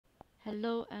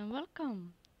Hello and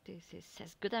welcome. This is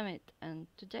Says Goddammit, and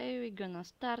today we're gonna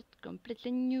start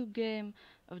completely new game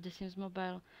of The Sims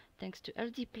Mobile thanks to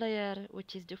LD Player,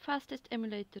 which is the fastest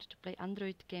emulator to play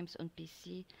Android games on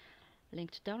PC.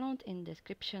 Link to download in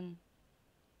description.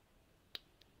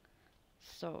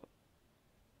 So,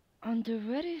 on the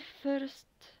very first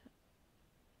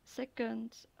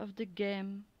seconds of the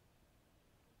game,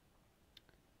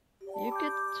 you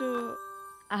get to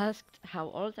ask how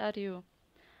old are you?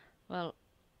 Well,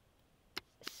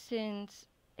 since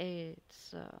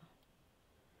it's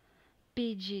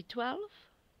PG-12,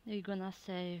 you're gonna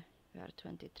say we are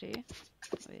 23,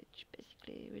 which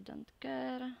basically we don't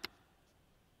care.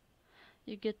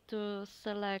 You get to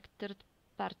select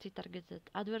third-party targeted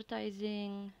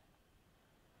advertising.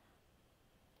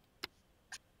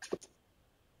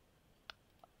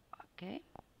 Okay.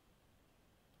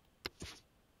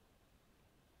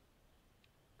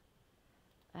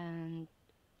 And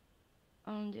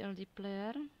on the LD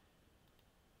player,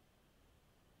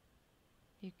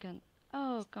 you can...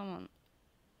 Oh, come on.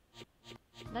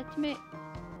 Let me...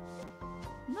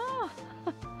 No!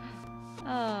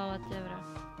 Oh, whatever.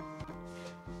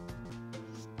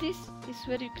 This is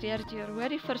where you create your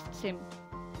very first sim.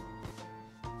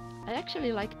 I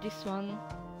actually like this one.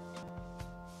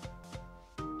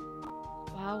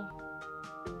 Wow.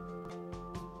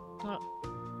 Well,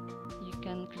 you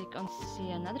can click on see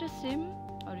another sim,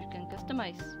 or you can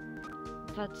customize.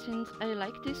 But since I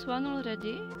like this one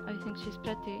already, I think she's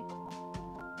pretty.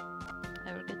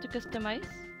 I will get to customize.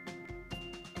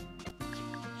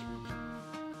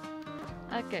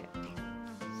 Okay,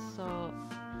 so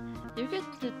you get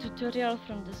the tutorial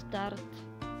from the start.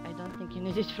 I don't think you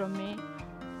need it from me.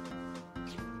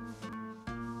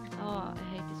 Oh, I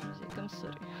hate this music, I'm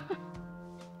sorry.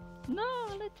 No,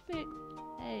 let me...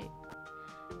 Hey.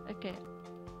 Okay,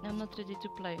 I'm not ready to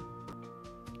play.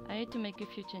 I need to make a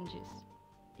few changes.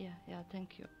 Yeah,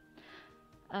 thank you.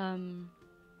 And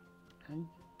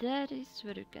that is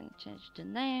where you can change the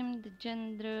name, the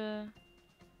gender,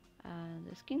 and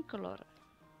the skin color.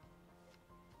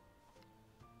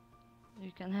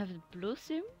 You can have a blue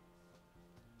sim.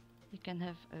 You can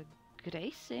have a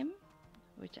grey sim,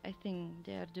 which I think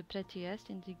they are the prettiest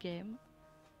in the game,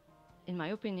 in my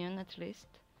opinion at least.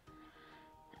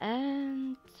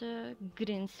 And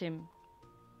green sim.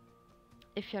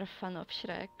 If you're a fan of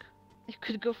Shrek, you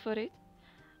could go for it.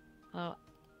 Well,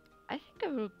 I think I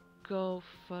will go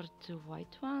for the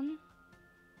white one.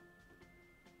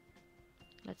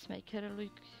 Let's make her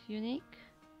look unique.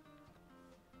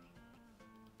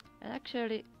 And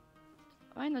actually,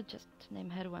 why not just name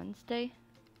her Wednesday?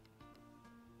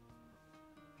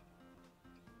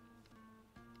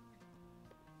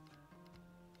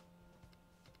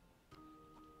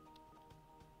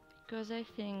 Because I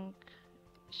think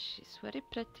she's very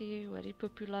pretty, very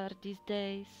popular these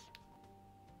days.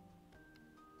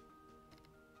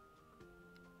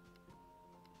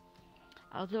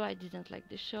 Although I didn't like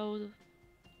the show,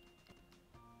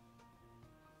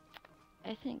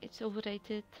 I think it's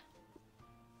overrated.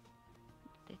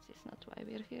 This is not why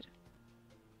we're here.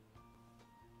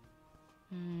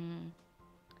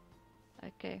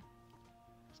 Okay.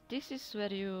 This is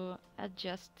where you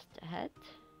adjust the head.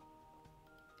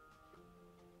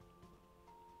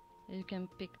 You can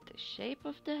pick the shape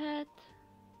of the head,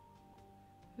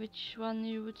 which one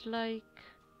you would like.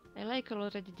 I like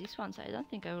already this one, so I don't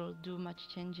think I will do much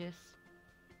changes.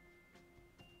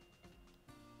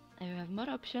 And you have more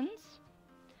options,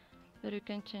 where you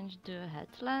can change the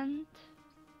headland,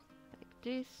 like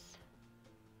this.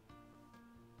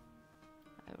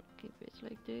 I will keep it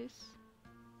like this.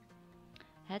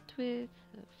 Head width,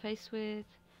 face width,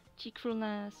 cheek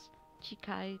fullness, cheek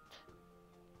height,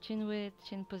 chin width,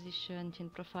 chin position, chin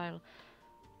profile.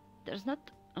 There's not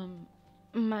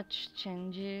much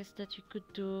changes that you could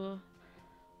do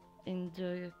in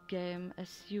the game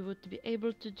as you would be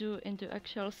able to do in the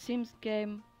actual Sims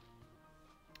game,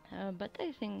 but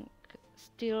I think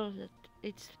still that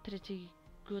it's pretty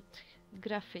good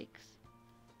graphics.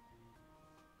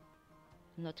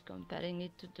 I'm not comparing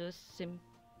it to the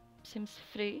Sims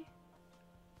 3.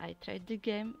 I tried the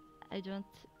game, I don't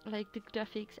like the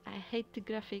graphics, I hate the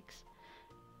graphics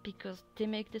because they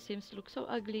make the Sims look so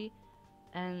ugly,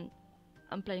 and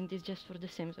I'm playing this just for the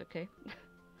Sims, okay?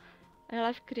 I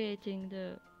love creating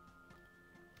the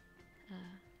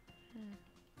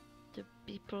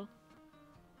people.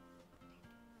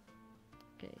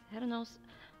 Okay, her nose,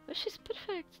 well, she's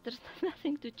perfect, there's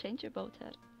nothing to change about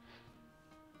her.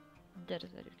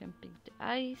 There's where you can pick the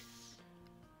eyes,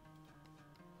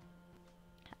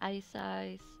 eye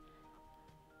size,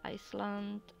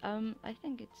 Iceland. I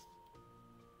think it's,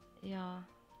 yeah,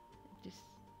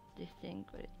 this thing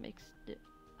where it makes the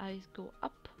eyes go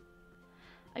up.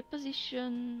 Eye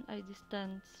position, eye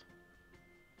distance.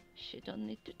 She don't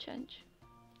need to change.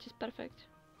 She's perfect.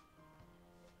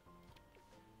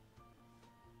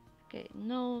 Okay,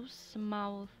 nose,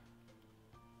 mouth,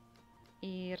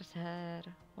 ears, hair.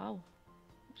 Wow,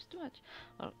 it's too much.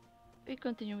 Well, we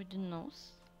continue with the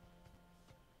nose.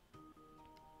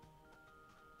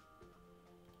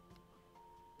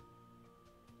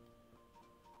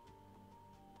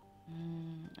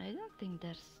 I don't think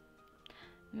there's...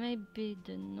 Maybe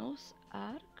the nose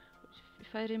arc,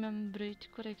 if I remember it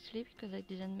correctly, because I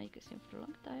didn't make a sim for a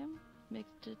long time. Makes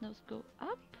the nose go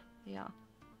up? Yeah.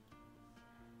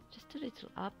 Just a little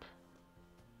up.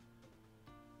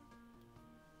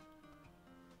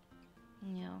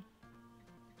 Yeah.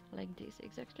 Like this,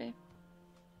 exactly.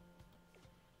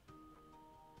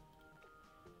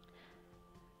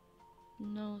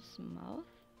 Nose, mouth.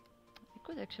 I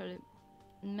could actually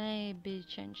maybe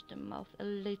change the mouth a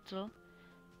little,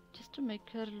 just to make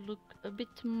her look a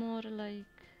bit more like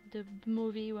the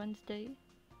movie Wednesday.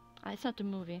 It's not a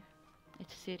movie,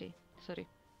 it's a series, sorry.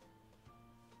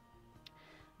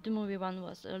 The movie one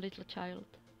was a little child.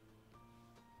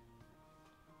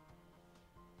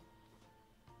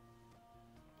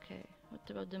 Okay, what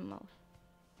about the mouth?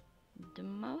 The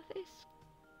mouth is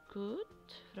good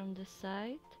from the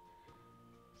side,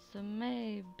 so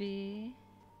maybe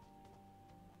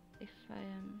if I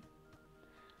am...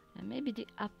 maybe the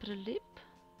upper lip?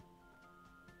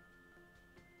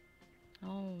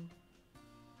 Oh.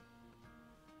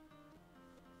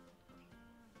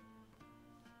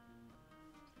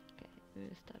 Okay,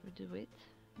 we'll start with the width.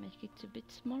 Make it a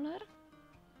bit smaller.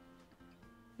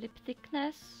 Lip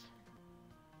thickness.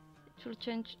 It will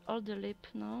change all the lip,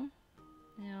 no?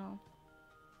 Yeah.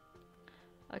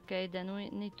 Okay, then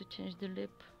we need to change the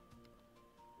lip.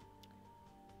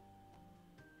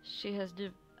 She has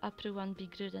the upper one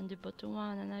bigger than the bottom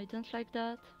one, and I don't like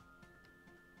that.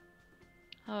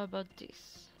 How about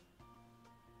this?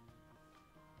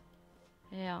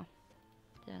 Yeah,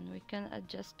 then we can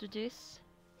adjust to this.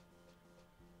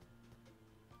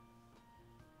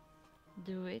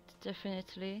 Do it,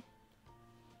 definitely.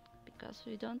 Because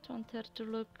we don't want her to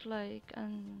look like how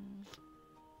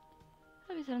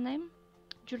is her name?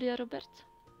 Julia Roberts?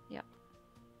 Yeah.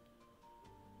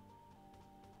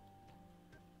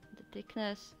 The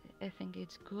thickness, I think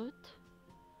it's good.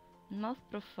 Mouth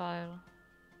profile.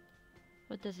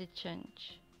 What does it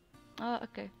change? Oh,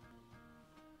 okay.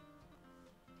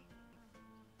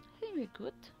 I think we're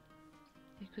good.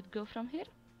 We could go from here.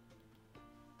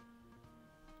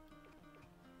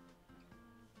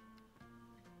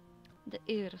 The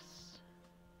ears.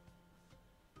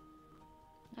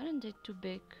 Aren't they too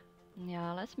big?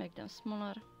 Yeah, let's make them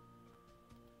smaller.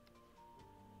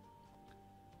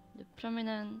 The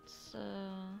prominence,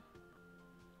 I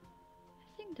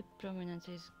think the prominence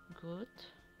is good.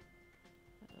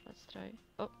 Let's try.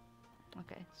 Oh,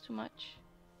 okay, it's too much.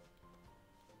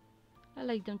 I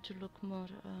like them to look more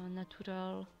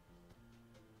natural.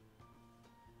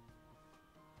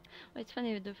 Well, it's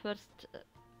funny, the first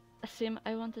sim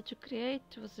I wanted to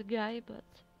create was a guy, but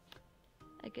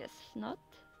I guess not.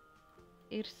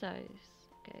 Ear size.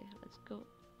 Okay, let's go.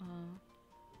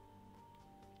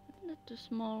 Not too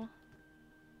small.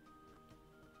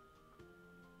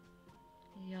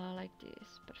 Yeah, like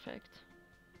this. Perfect.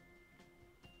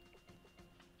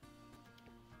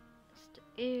 It's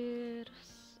the ears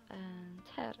and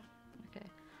hair. Okay,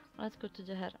 let's go to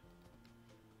the hair.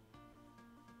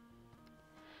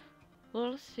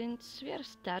 Well, since we are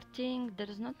starting, there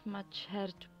is not much hair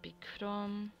to pick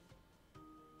from.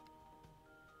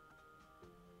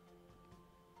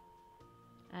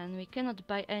 And we cannot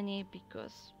buy any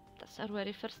because that's our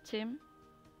very first sim.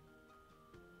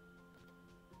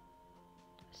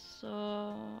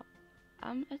 So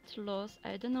I'm at loss.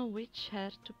 I don't know which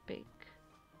hair to pick.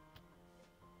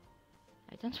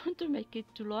 I don't want to make it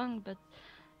too long, but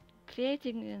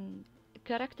creating a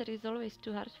character is always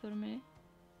too hard for me.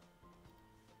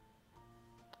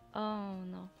 Oh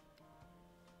no.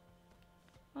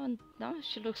 Oh no,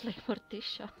 she looks like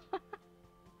Morticia.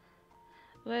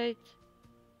 Wait.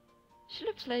 She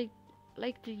looks like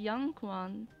the young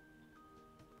one.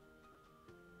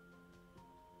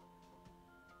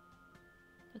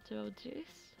 What about this?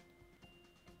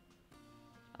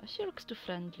 Oh, she looks too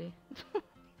friendly.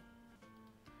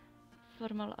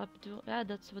 Formal updo. Yeah,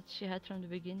 that's what she had from the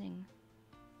beginning.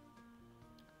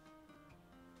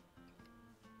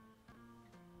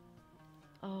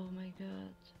 Oh my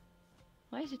god.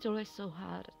 Why is it always so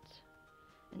hard?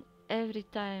 And every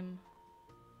time.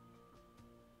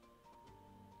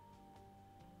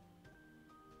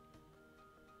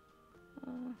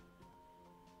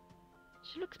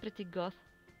 She looks pretty goth.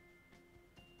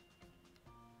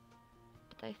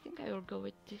 But I think I will go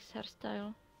with this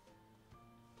hairstyle.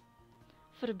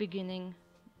 For the beginning,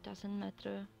 doesn't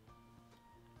matter.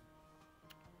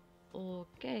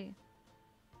 Okay.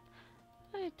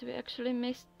 Wait, we actually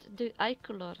missed the eye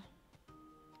color.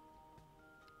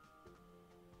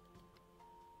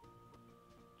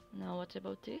 Now what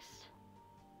about this?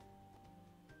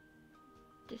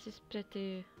 This is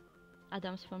pretty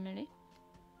Addams family.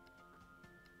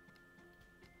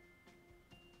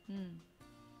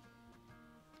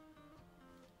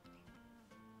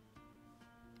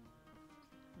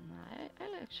 I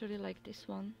actually like this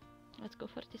one. Let's go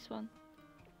for this one.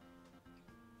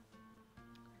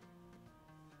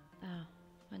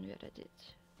 When we are at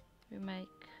it, we make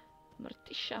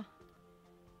Morticia.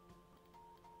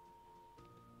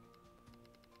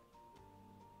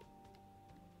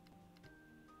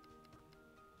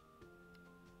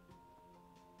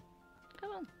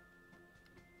 Come on.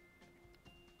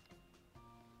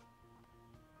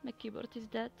 My keyboard is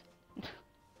dead.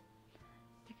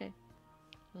 Okay.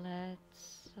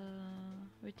 Let's...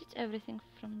 we did everything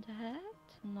from the head?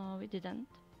 No, we didn't.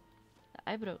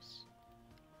 The eyebrows.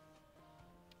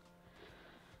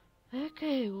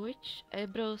 Okay, which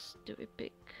eyebrows do we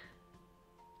pick?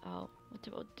 Oh, what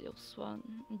about those one?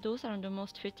 Those are the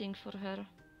most fitting for her.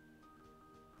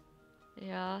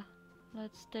 Yeah,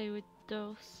 let's stay with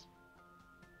those.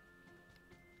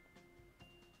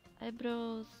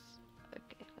 Eyebrows.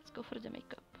 Okay, let's go for the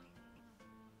makeup.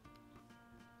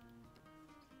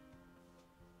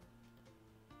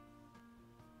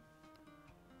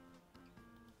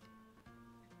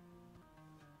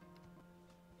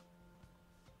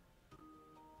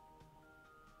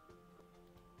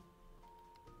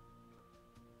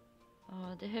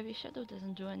 Oh, the heavy shadow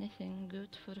doesn't do anything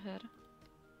good for her.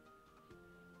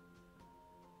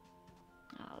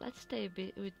 Let's stay a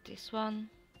bit with this one.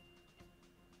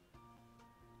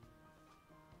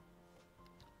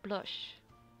 Blush.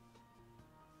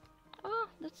 Oh,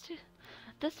 that's it.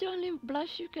 That's the only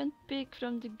blush you can pick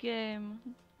from the game.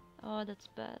 Oh, that's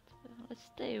bad. Let's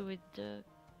stay with the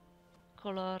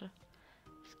color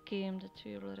scheme that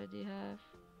we already have.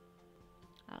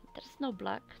 There's no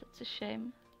black, that's a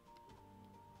shame.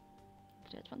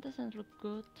 The red one doesn't look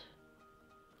good.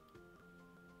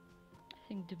 I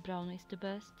think the brown is the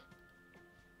best.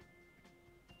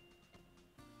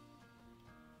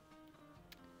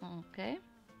 Okay.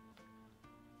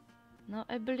 Now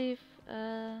I believe,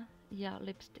 yeah,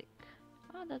 lipstick.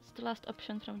 Oh, that's the last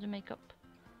option from the makeup.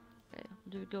 Okay,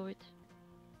 do we go with?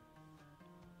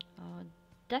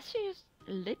 Does she use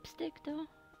lipstick though?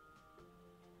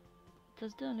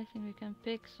 That's the only thing we can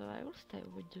pick, so I will stay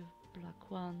with the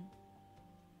black one.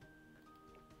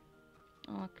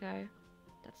 Okay,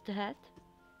 that's the head.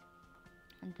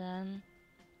 And then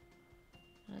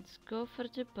let's go for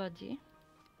the body.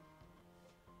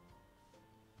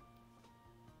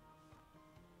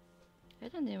 I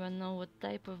don't even know what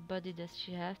type of body does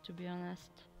she have, to be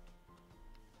honest.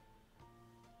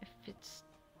 If it's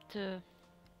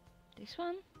this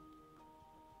one?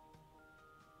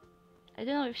 I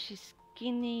don't know if she's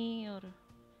skinny or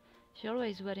she's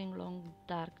always wearing long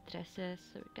dark dresses,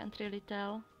 so we can't really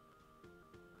tell.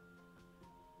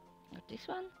 Or this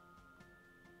one?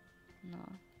 No,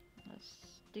 let's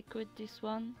stick with this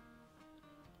one.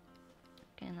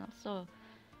 Can also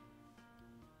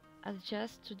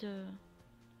adjust to the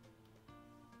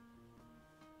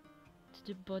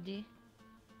body.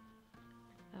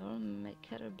 I will make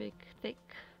her a bit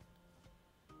thick,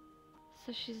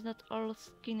 so she's not all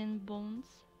skin and bones.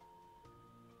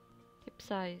 Hip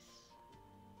size.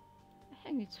 I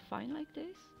think it's fine like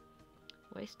this.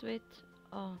 Waist width.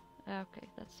 Oh, okay,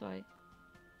 that's why.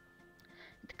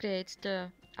 It creates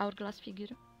the hourglass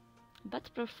figure. Butt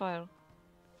profile.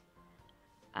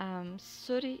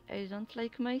 Sorry, I don't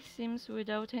like my Sims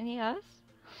without any ass.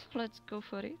 Let's go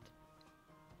for it.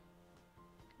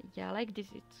 Yeah, like this,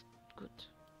 it's good.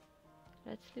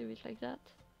 Let's leave it like that.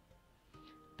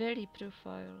 Belly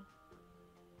profile.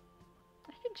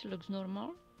 I think she looks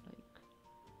normal, like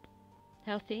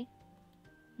healthy.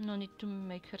 No need to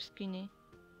make her skinny.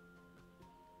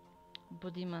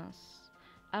 Body mass.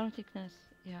 Arm thickness.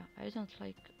 Yeah, I don't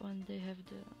like when they have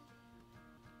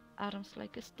the arms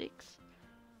like a sticks.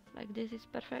 Like this is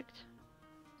perfect.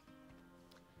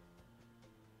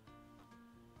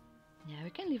 Yeah, we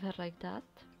can leave her like that.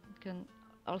 We can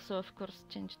also, of course,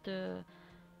 change the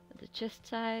chest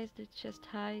size, the chest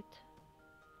height.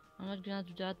 I'm not gonna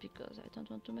do that because I don't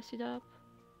want to mess it up.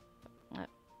 I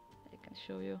can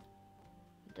show you.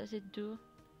 What does it do?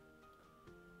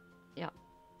 Yeah,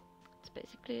 that's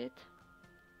basically it.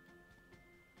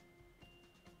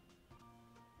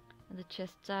 And the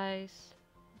chest size,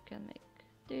 we can make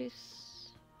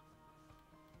this.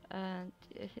 And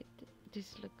I think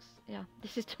this looks, yeah,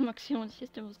 this is the maximum. This is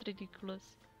the most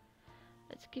ridiculous.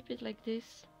 Let's keep it like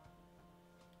this.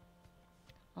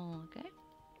 Okay.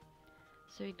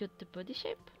 So we got the body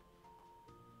shape.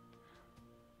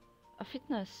 A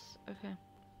fitness, okay.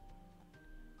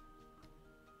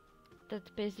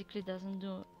 That basically doesn't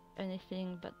do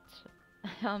anything but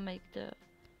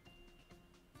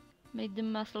make the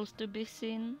muscles to be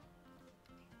seen.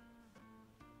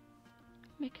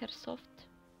 Make her soft.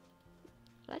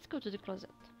 Let's go to the closet.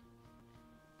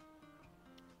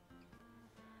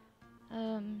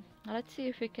 Let's see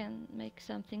if we can make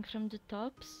something from the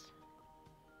tops.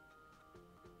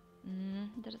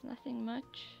 There's nothing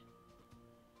much.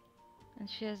 And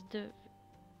she has the...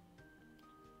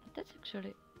 That's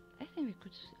actually... I think we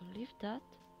could leave that.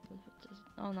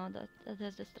 Oh no, that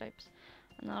has the stripes.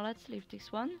 Now let's leave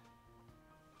this one.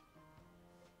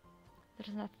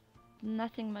 There's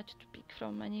nothing much to pick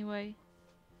from anyway.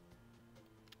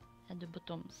 And the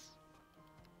bottoms.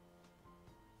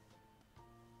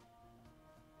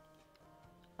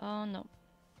 Oh no.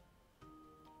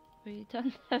 We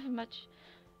don't have much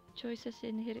choices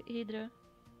in here either.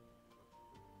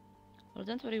 Well,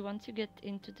 don't worry, once you get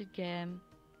into the game,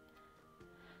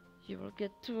 you will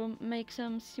get to make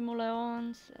some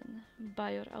simoleons and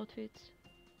buy your outfits.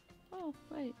 Oh,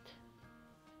 wait.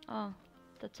 Oh,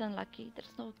 that's unlucky.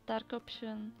 There's no dark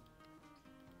option.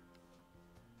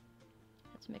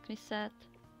 That makes me sad.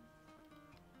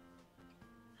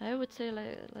 I would say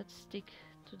let's stick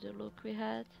to the look we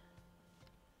had.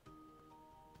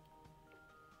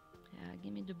 Yeah,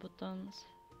 give me the buttons.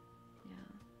 Yeah,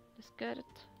 the skirt.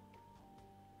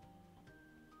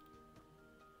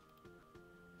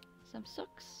 Some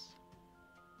socks.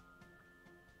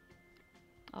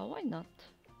 Oh, why not?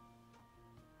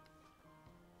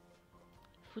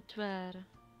 Footwear.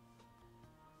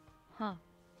 Huh.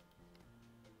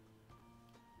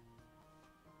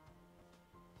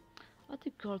 Oh,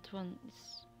 the gold one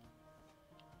is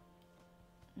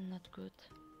not good.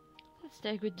 Let's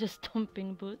stay with the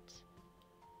stomping boots.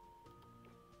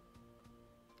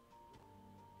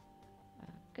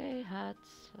 Okay,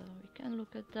 hats. We can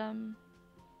look at them.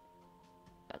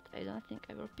 But I don't think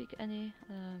I will pick any.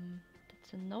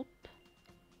 That's a nope.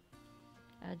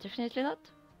 Definitely not.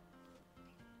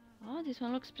 Oh, this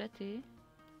one looks pretty.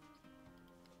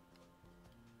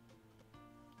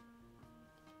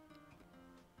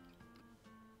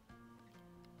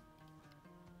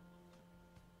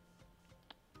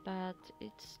 But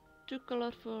it's too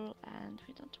colorful and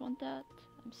we don't want that.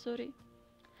 I'm sorry.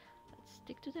 Let's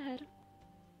stick to the hair.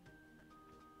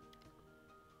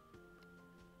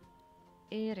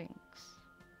 Earrings.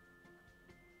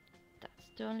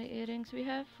 That's the only earrings we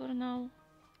have for now.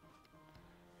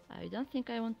 I don't think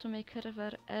I want to make her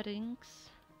wear earrings.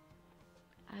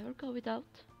 I will go without.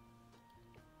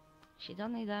 She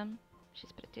don't need them.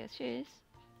 She's pretty as she is.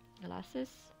 Glasses.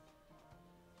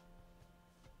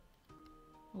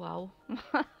 Wow.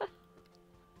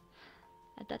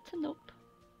 That's a nope.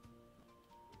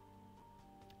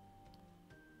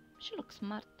 She looks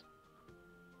smart.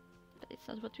 But it's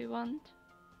not what we want.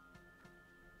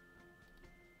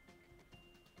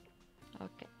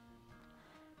 Okay.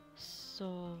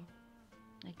 So,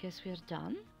 I guess we're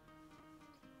done.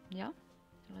 Yeah,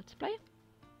 let's play.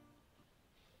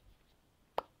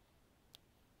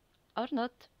 Or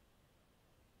not.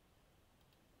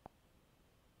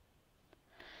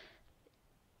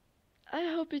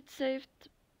 I hope it saved.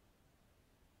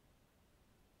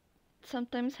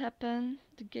 Sometimes happen,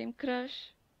 the game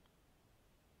crash.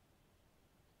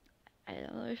 I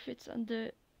don't know if it's on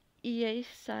the EA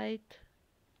side,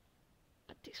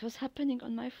 but this was happening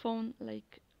on my phone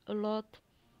like a lot,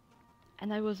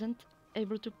 and I wasn't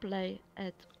able to play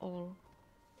at all.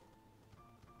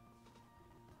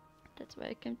 That's why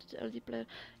I came to the LD player.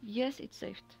 Yes, it's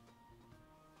saved.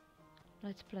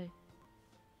 Let's play.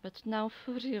 But now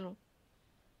for real.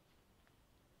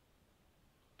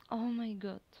 Oh my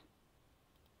god.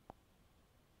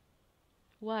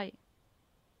 Why?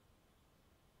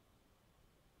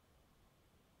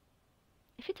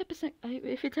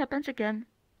 If it happens again,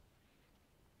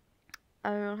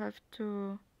 I will have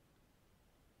to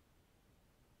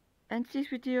end this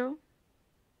video.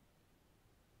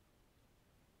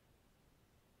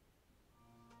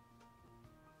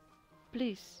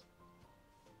 Please.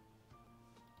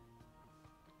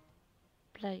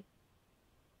 Play.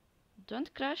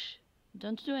 Don't crash.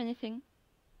 Don't do anything.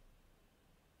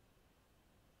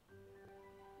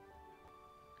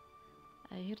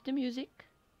 I hear the music.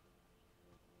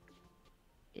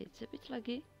 It's a bit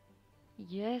laggy.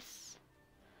 Yes.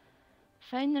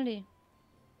 Finally.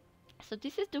 So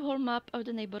this is the whole map of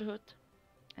the neighborhood.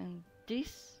 And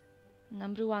this,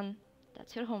 number 1,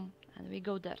 that's your home. And we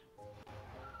go there.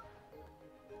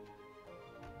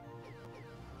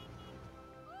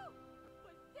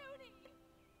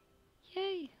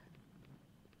 Yay!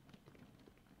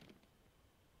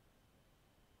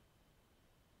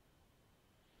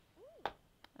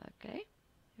 Okay,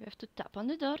 you have to tap on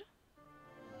the door.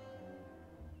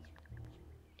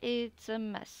 It's a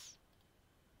mess.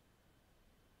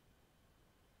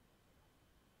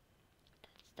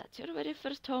 That's your very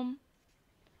first home,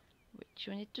 which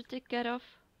you need to take care of.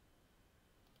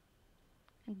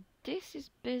 And this is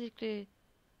basically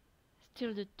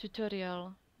still the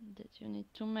tutorial that you need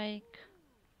to make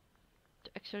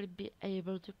to actually be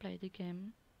able to play the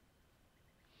game.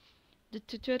 The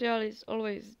tutorial is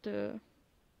always the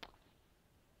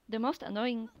most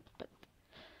annoying,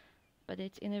 but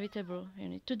it's inevitable. You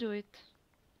need to do it,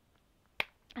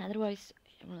 otherwise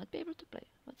you will not be able to play.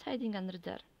 What's hiding under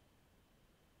there?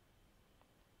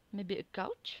 Maybe a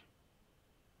couch?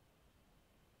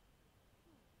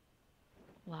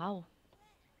 Wow,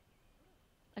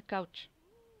 a couch.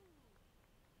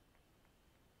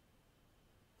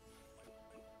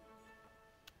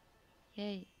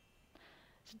 Yay.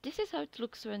 So this is how it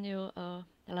looks when you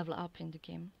level up in the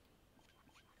game.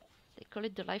 They call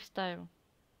it the lifestyle.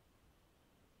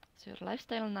 So your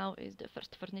lifestyle now is the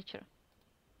first furniture.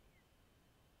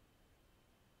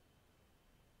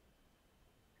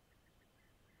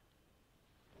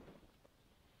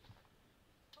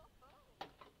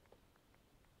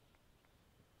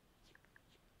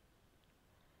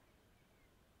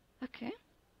 Okay.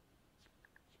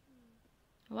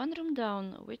 One room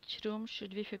down. Which room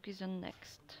should we focus on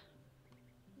next?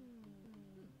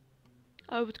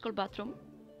 I would call bathroom.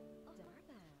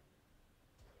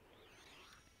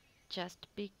 Just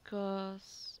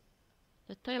because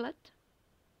the toilet.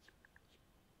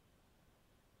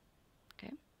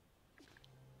 Okay.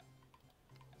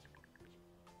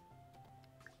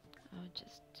 I'll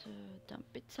just dump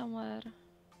it somewhere.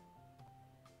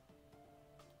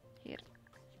 Here.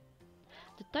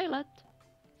 The toilet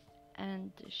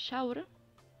and the shower.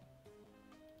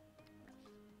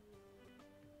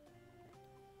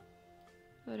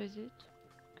 Where is it?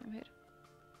 Come here.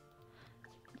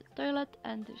 The toilet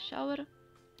and the shower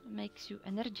makes you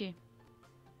energy.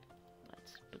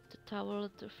 Let's put the towel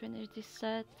to finish this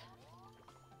set.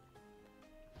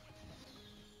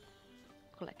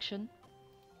 Collection.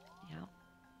 Yeah.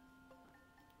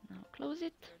 Now close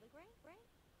it.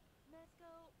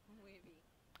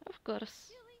 Of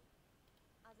course.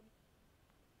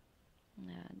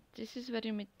 Yeah, this is where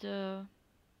you meet the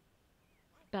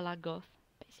Bella Goth,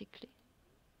 basically.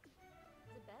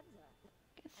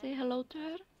 You can say hello to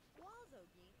her.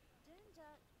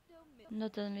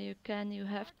 Not only you can, you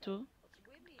have to,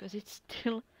 because it's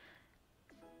still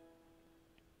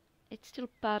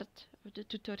part of the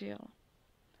tutorial.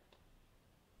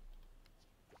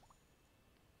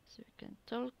 So you can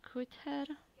talk with her.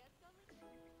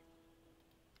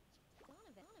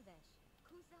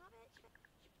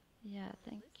 Yeah,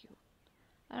 thank you.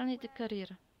 I need a career.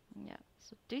 Yeah,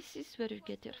 so this is where you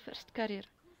get your first career.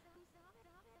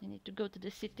 You need to go to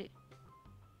the city.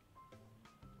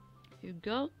 You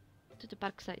go to the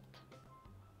park site.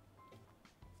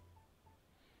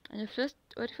 And your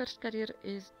very first career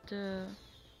is the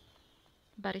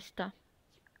barista.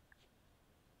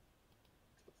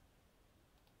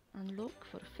 Unlock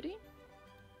for free.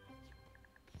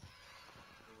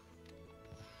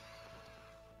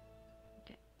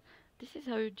 Okay, this is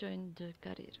how you join the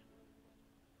career.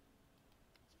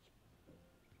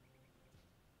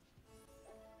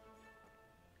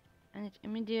 And it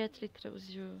immediately throws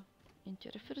you into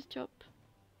your first job.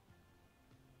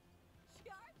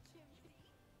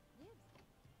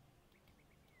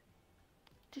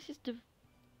 This is the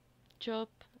job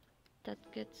that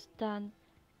gets done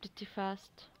pretty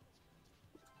fast.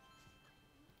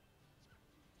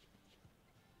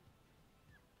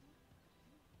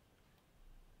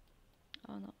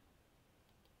 Oh no.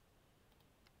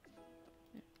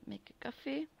 Make a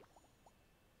coffee.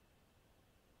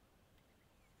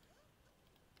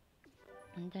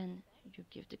 And then you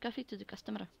give the coffee to the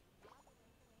customer.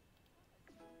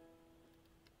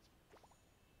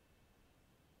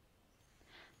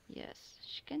 Yes,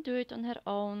 she can do it on her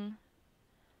own.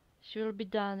 She will be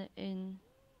done in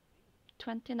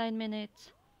 29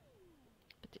 minutes.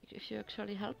 But if you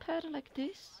actually help her like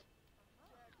this,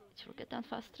 it will get done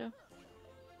faster.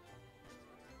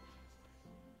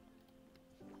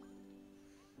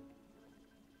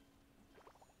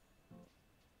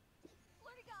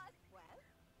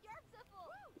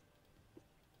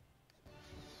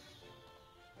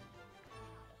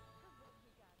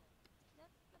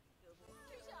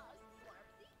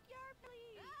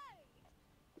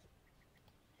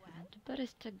 The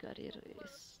barista career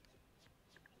is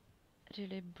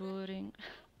really boring.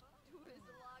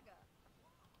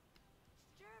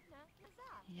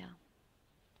 Yeah.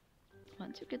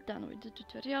 Once you get done with the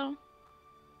tutorial,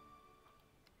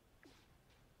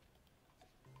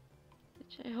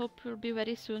 which I hope will be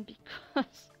very soon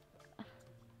because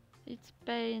it's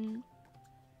pain.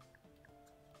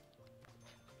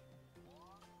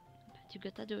 But you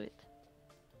gotta do it.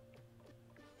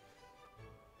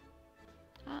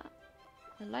 Ah,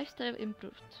 the lifestyle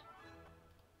improved.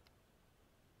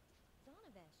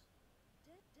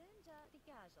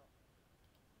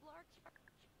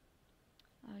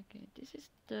 Okay, this is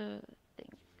the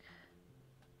thing.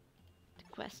 The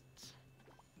quests.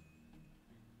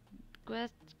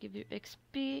 Quests give you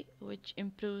XP, which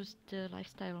improves the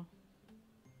lifestyle.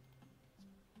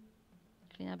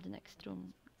 Clean up the next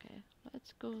room. Okay,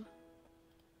 let's go.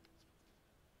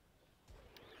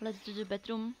 Let's do the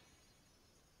bedroom.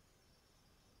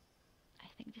 I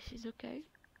think this is okay.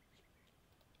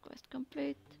 Quest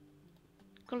complete.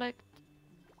 Collect.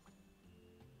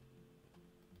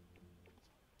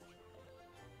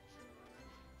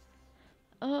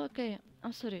 Oh, okay,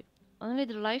 I'm sorry. Only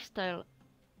the lifestyle.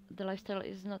 The lifestyle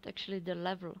is not actually the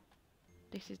level.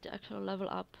 This is the actual level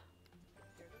up.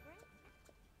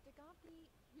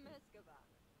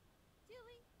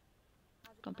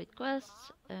 Complete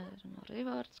quests, more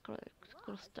rewards, collect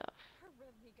cool stuff.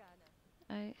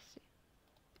 I see.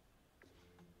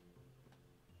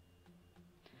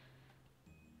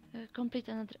 Complete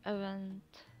another event.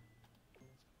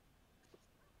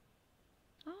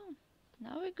 Oh,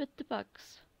 now we got the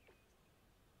bugs.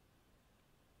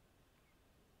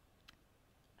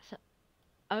 So,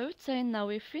 I would say now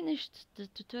we finished the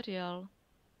tutorial.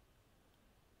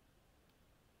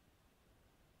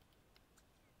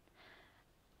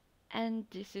 And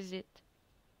this is it.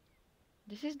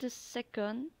 This is the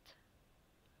second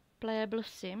playable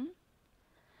sim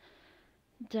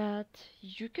that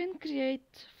you can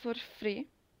create for free,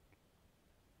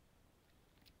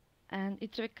 and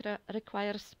it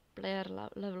requires player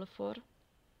level 4.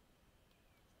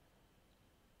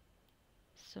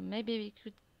 So maybe we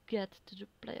could get to the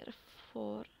player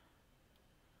 4,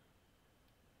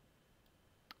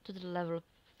 to the level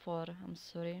 4, I'm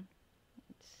sorry,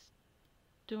 it's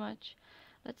too much.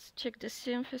 Let's check the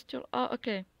sim festival. Oh,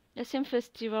 okay, the sim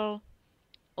festival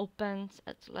opens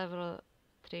at level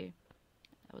 3.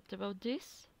 What about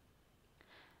this?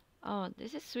 Oh,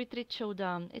 this is Sweet Treat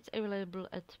Showdown. It's available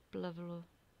at level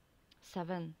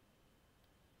 7.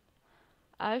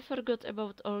 I forgot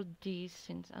about all these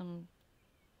since I'm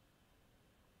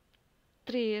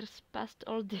 3 years past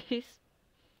all this,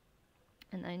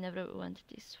 and I never went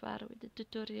this far with the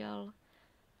tutorial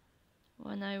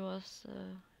when I was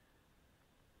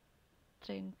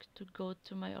trying to go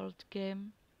to my old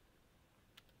game.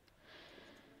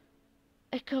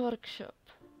 Eco Workshop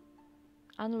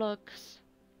unlocks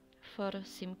for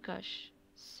Simcash,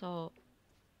 so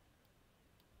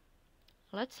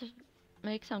let's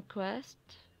make some quest,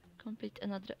 complete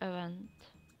another event.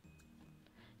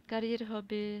 Career,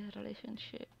 hobby,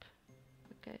 relationship.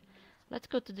 Okay, let's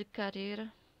go to the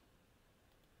career.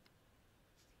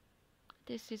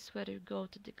 This is where you go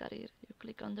to the career. You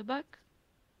click on the bug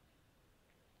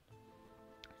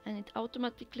and it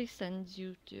automatically sends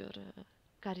you to your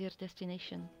career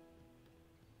destination.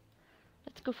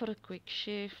 Let's go for a quick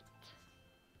shift.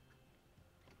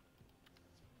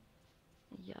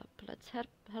 Yup, let's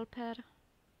help her.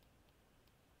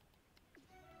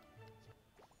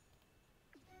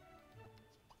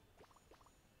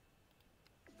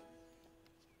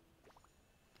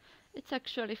 It's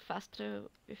actually faster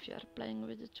if you are playing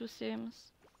with the 2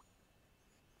 sims,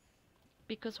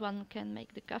 because one can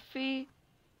make the coffee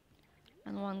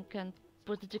and one can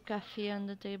put the coffee on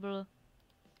the table.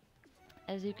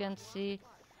 As you can see,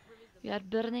 we are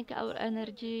burning our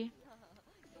energy.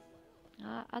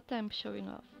 I'm showing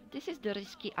off. This is the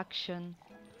risky action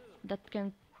that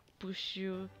can push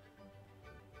you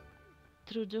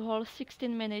through the whole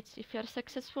 16 minutes. If you are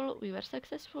successful, we were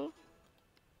successful.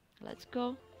 Let's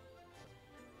go.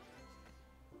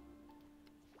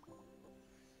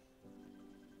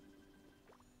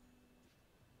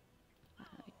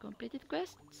 Completed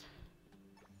quests.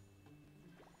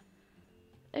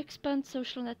 Expand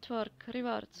social network.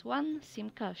 Rewards 1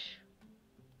 Simcash.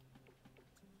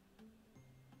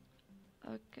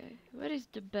 Okay, where is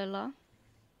the Bella?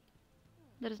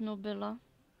 There is no Bella.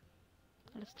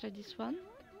 Let's try this one.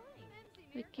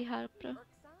 Vicky Harper.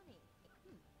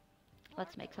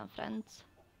 Let's make some friends.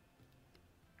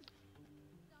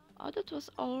 Oh, that was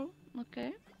all.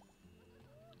 Okay.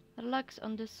 Relax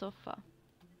on the sofa.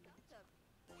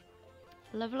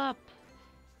 Level up.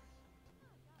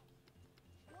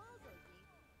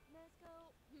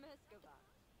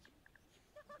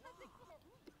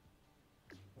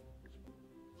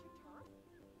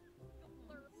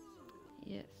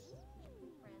 Yes.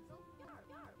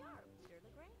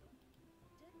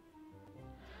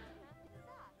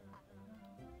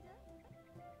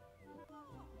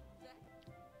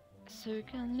 So you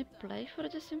can only play for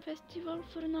the Sim Festival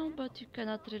for now, but you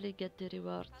cannot really get the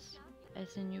rewards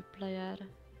as a new player.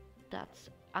 That's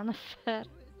unfair.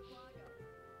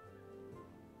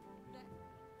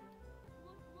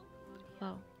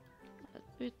 Wow.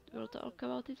 We'll talk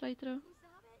about it later.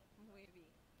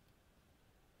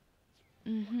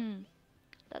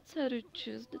 That's how you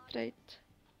choose the trait.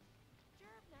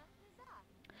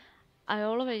 I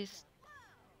always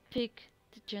pick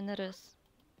the generous.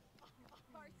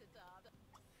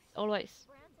 Always.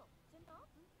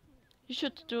 You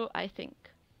should too, I think,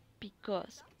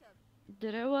 because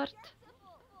the reward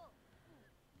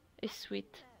is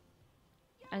sweet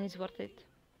and it's worth it.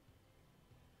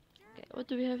 Okay, what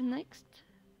do we have next?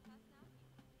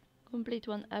 Complete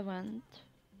one event.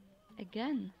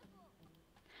 Again.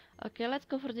 Okay, let's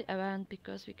go for the event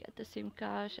because we get the sim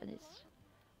cash and it's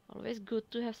always good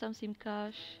to have some sim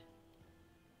cash.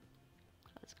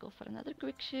 Let's go for another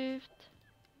quick shift.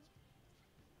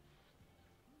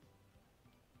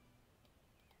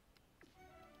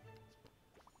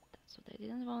 That's what I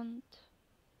didn't want.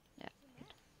 Yeah.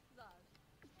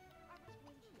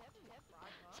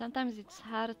 Sometimes it's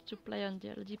hard to play on the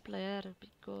LG player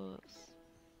because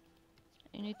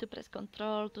you need to press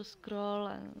control to scroll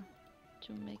and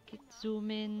to make it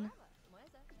zoom in.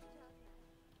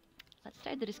 Let's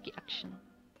try the risky action.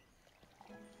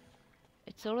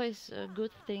 It's always a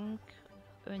good thing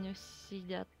when you see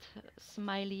that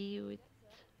smiley with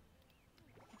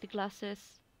the glasses.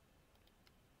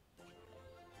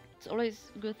 It's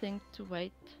always a good thing to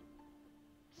wait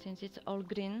since it's all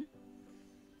green,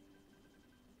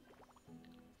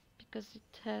 because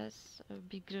it has a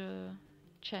bigger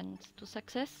chance to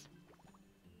success.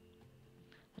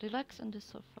 Relax on the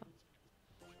sofa.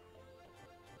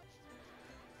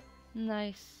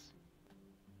 Nice.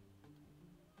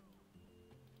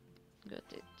 Got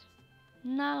it.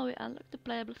 Now we unlock the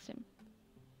playable sim.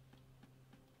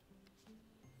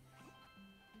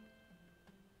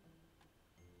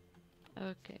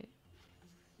 Okay.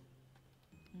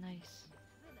 Nice.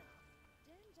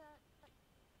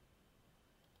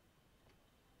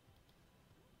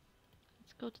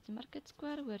 Let's go to the market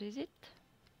square. Where is it?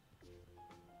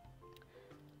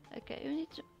 Okay, you need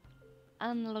to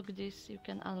unlock this. You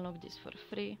can unlock this for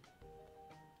free.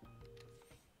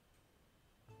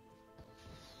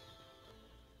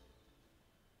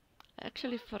 I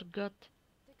actually forgot.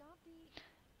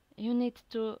 You need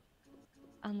to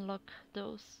unlock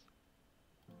those.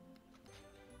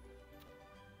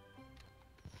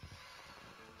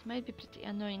 It might be pretty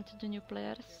annoying to the new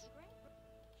players.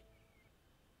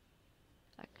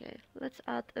 Okay, let's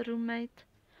add a roommate.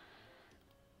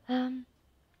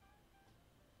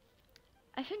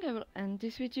 I think I will end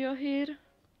this video here.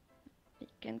 You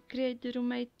can create the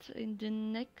roommate in the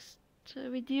next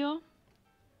video.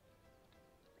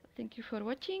 Thank you for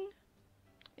watching.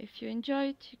 If you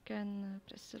enjoyed, you can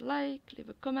press a like, leave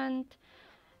a comment.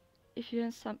 If you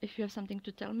have something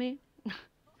to tell me,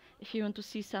 if you want to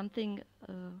see something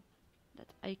that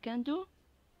I can do,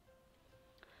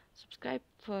 subscribe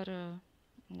for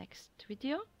next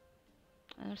video,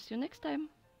 and I'll see you next time.